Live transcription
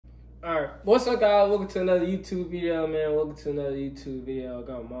Alright, what's up guys? Welcome to another YouTube video, man. Welcome to another YouTube video. I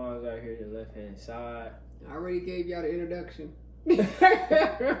got Mons right here to the left hand side. I already gave y'all the introduction.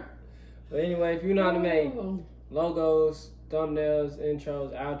 But anyway, if you know how to make logos, thumbnails,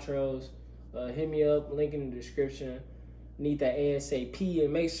 intros, outros, hit me up, link in the description. Need that ASAP,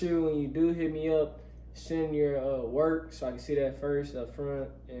 and make sure when you do hit me up, send your work so I can see that first up front,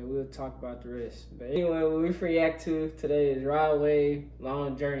 and we'll talk about the rest. But anyway, what we react to today is Rod Wave,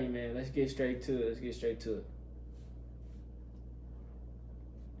 Long Journey, man. Let's get straight to it. We're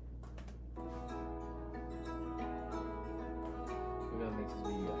gonna make this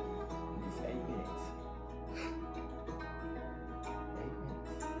video. It's 8 minutes. 8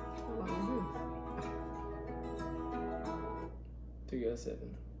 minutes.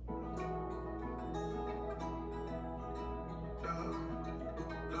 307.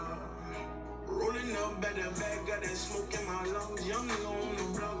 Rolling up at the back, got that smoke in my lungs. Young nigga on the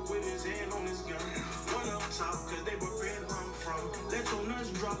block with his hand on his gun. One up top, cause they were red where I'm from. Let your nuts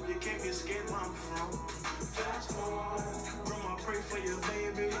drop, you can't get scared where I'm from. Fast forward, Grandma pray for your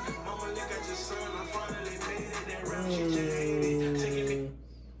baby. Mama look at your son, I finally made it. That rap shit you hated. Taking me.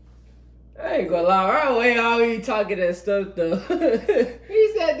 I ain't gonna lie, Rod Wave always talking that stuff though.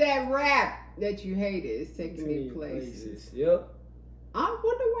 He said that rap that you hated is taking me places. Yep. I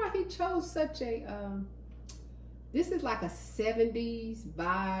wonder why he chose such a, this is like a 70s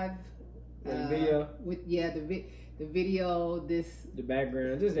vibe. Video. With, yeah, the video, the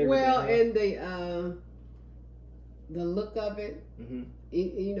background, just everything. Well, and the look of it, mm-hmm.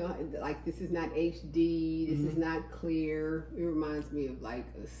 you know, like this is not HD, this is not clear. It reminds me of like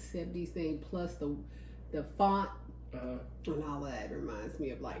a 70s thing, plus the font and all that reminds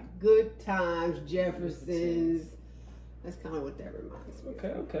me of like Good Times, Jefferson's. That's kind of what that reminds me.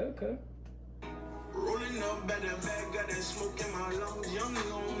 Okay. Rolling up at the back, got that smoke in my lungs. Young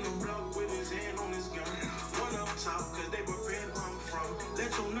nigga on the block with his hand on his gun. One up top, cause they were red where I'm from.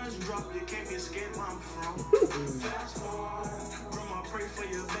 Let your nuts drop, you can't get scared where I'm from. Fast forward, Grandma pray for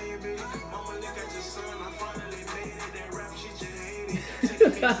your baby. Mama look at your son, I finally made it. That rap shit you hated.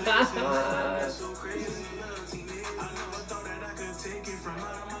 Taking me places, that's so crazy. I never thought that I could take it from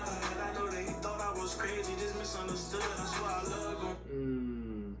out of my head. I know they thought I was crazy, just misunderstood. That's why I love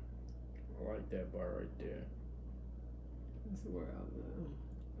them. I like that bar right there. That's where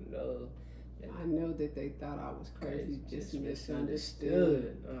No. I know that they thought I was crazy, just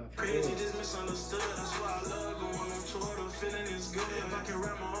misunderstood. Crazy, just misunderstood. That's why I love going on tour. The feeling is good. If I can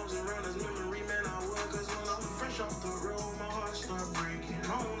wrap my arms around this memory, man, I would. Cause when I'm fresh off the road, my heart start breaking.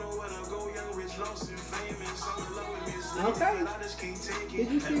 I don't know where to go, young, rich, lost, and famous. I'm in love with me. Okay.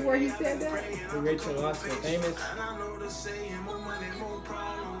 Did you see where he said that? The rich and lost and famous.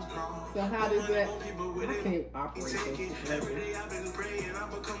 So how does that? I can't operate those every day I've been praying, I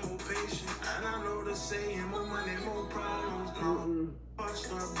become more patient. And I know the saying, more money, more problems.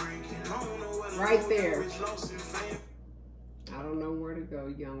 Start breaking. I don't know where to right go, there. rich, lost, and famous. I don't know where to go,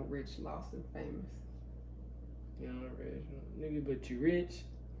 young, rich, lost, and famous. Young, rich, nigga, but you rich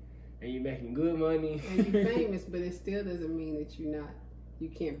and you making good money. And you famous, but it still doesn't mean that you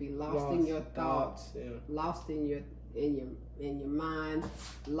can't be lost in your thoughts, lost in your mind,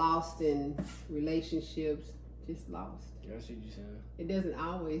 lost in relationships, just lost. I see what you're saying. It doesn't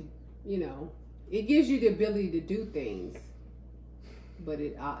always, you know, it gives you the ability to do things, but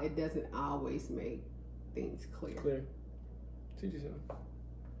it doesn't always make things clear. See what you're saying.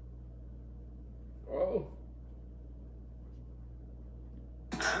 Oh.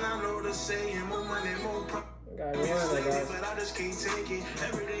 And I know the saying, more money, more problems. But I just can't take it.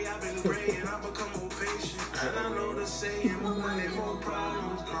 Every day I've been praying, I become more patient. And I know the saying, more money, more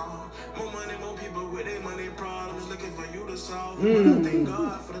problems. More money, more people with their money problems. Looking for you to solve. Thank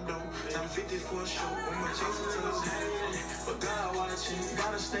God for the dough. I'm 50 for a show. I'm chasing till it's heavy. But God watching,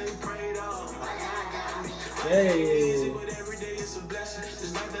 gotta stay prayed up. Hey. But every day it's a blessing.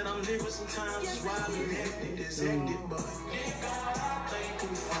 It's like that I'm living sometimes. It's why I've been hectic, it's hectic. But God, thank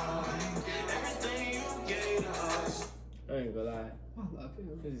you for everything you gave us. I ain't gonna lie. I love him.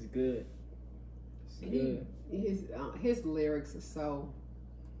 This is good. Good. His lyrics are so,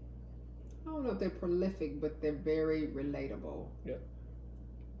 I don't know if they're prolific, but they're very relatable. Yep.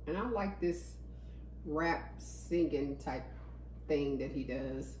 And I like this rap singing type thing that he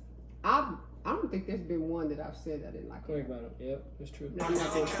does. I don't think there's been one that I've said I didn't like. Think about it. Yep, that's true. No, I'm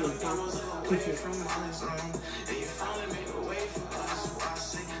not going to sing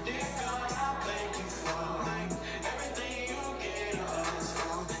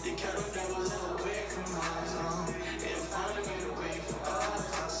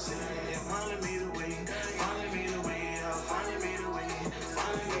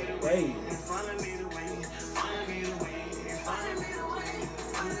Hey.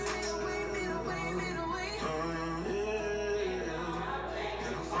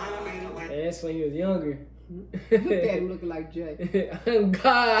 That's when he was younger. Look at him looking like Jay. Oh,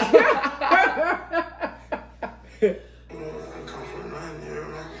 God.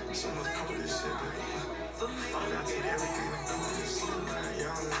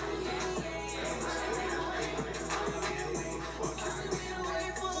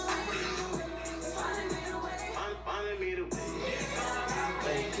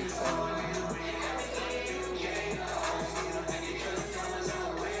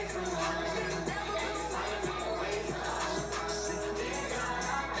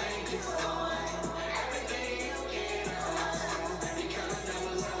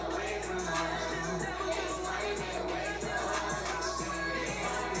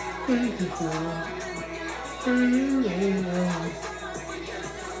 Thank you for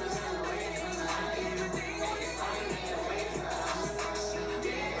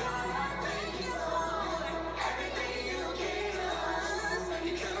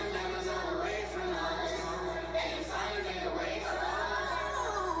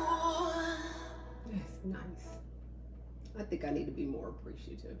I think I need to be more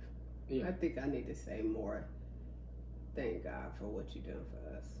appreciative. Yeah. I think I need to say more, thank God for what you done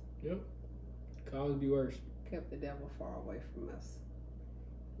for us. Yep. Could always be worse. Kept the devil far away from us.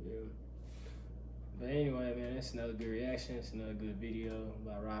 Yeah. But anyway, man, that's another good reaction. It's another good video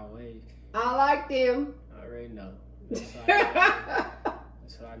by Rod Wave. I like them. I already know. That's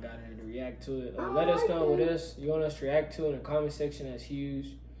why I got here to react to it. Let us know what else you want us to react to in the comment section. That's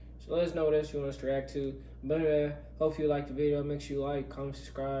huge. So let us know what else you want us to react to. But hope you like the video. Make sure you like, comment,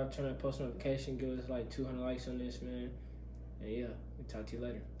 subscribe, turn on post notification. Give us like 200 likes on this, man. And yeah, we'll talk to you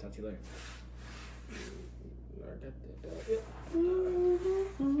later. Talk to you later.